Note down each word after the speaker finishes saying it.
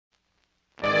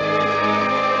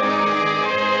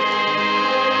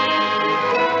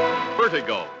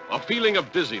vertigo, a feeling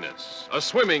of dizziness, a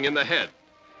swimming in the head.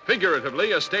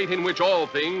 Figuratively, a state in which all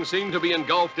things seem to be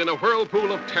engulfed in a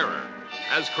whirlpool of terror,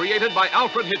 as created by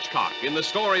Alfred Hitchcock in the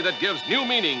story that gives new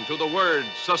meaning to the word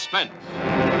suspense.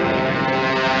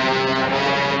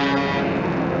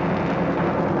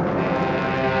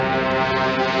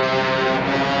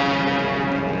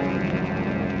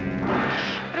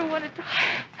 I don't want to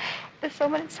die. There's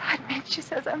someone inside me, and she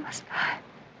says I must die.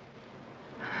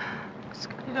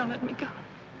 Scotty, don't let me go.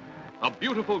 A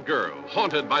beautiful girl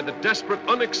haunted by the desperate,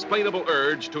 unexplainable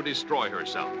urge to destroy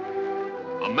herself.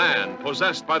 A man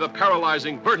possessed by the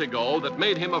paralyzing vertigo that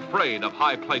made him afraid of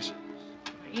high places.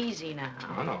 Easy now.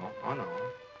 Oh, no. Oh, no.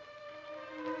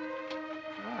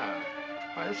 Ah,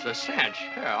 this is a cinch.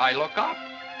 Here, I look up.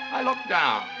 I look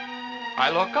down. I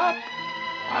look up.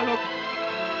 I look...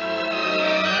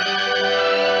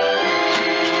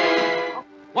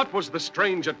 What was the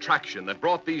strange attraction that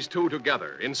brought these two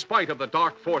together, in spite of the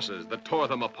dark forces that tore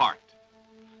them apart?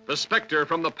 The specter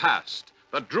from the past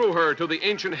that drew her to the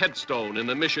ancient headstone in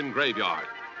the mission graveyard.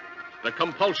 The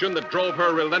compulsion that drove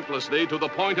her relentlessly to the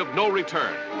point of no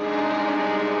return.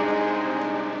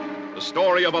 The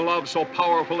story of a love so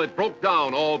powerful it broke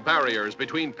down all barriers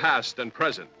between past and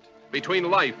present,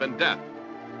 between life and death,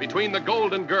 between the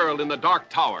golden girl in the dark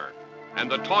tower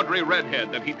and the tawdry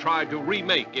redhead that he tried to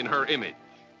remake in her image.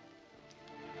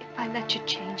 If I let you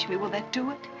change me, will that do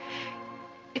it?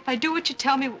 If I do what you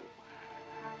tell me, will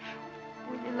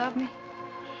you love me?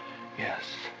 Yes.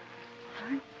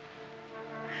 All right.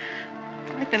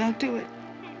 All right, then I'll do it.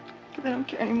 Because I don't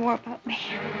care any more about me.